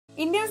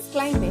India's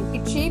climate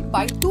is shaped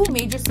by two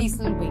major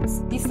seasonal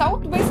winds, the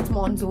Southwest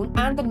Monsoon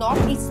and the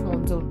Northeast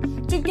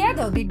Monsoon.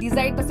 Together, they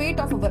decide the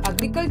fate of our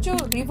agriculture,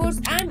 rivers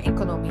and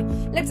economy.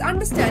 Let's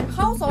understand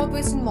how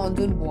Southwestern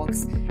Monsoon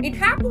works. It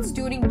happens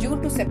during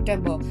June to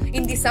September.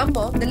 In the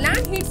summer, the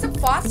land heats up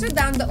faster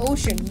than the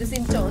ocean. This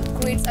in turn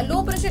creates a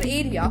low pressure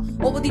area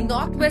over the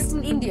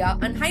northwestern India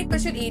and high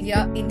pressure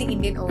area in the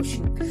Indian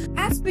Ocean.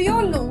 As we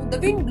all know, the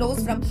wind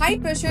blows from high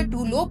pressure to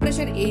low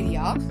pressure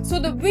area. So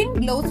the wind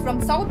blows from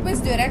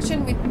southwest direction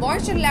with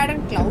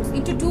moisture-laden clouds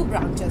into two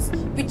branches,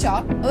 which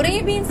are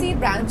Arabian Sea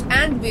branch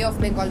and Bay of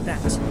Bengal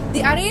branch.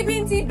 The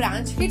Arabian Sea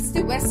branch hits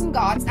the Western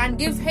Ghats and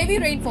gives heavy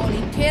rainfall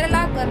in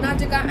Kerala,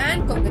 Karnataka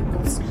and Konkan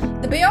coast.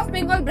 The Bay of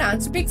Bengal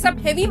branch picks up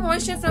heavy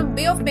moisture from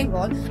Bay of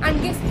Bengal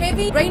and gives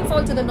heavy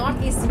rainfall to the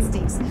northeastern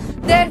states.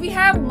 There we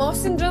have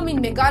monsoon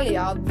in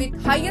Meghalaya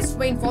with highest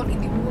rainfall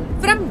in the world.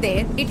 From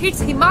there, it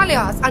hits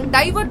Himalayas and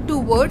diverts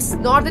towards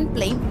northern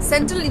plain,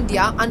 central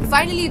India and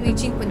finally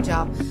reaching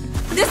Punjab.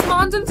 This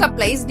monsoon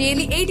supplies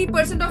nearly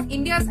 80% of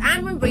India's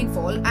annual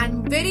rainfall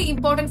and very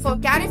important for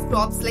kharif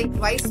crops like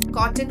rice,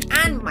 cotton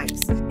and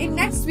maize. In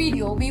next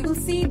video, we will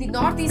see the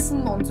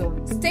northeastern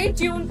monsoon. Stay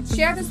tuned,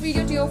 share this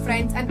video to your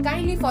friends and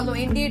kindly follow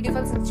India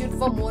Defense Institute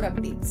for more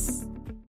updates.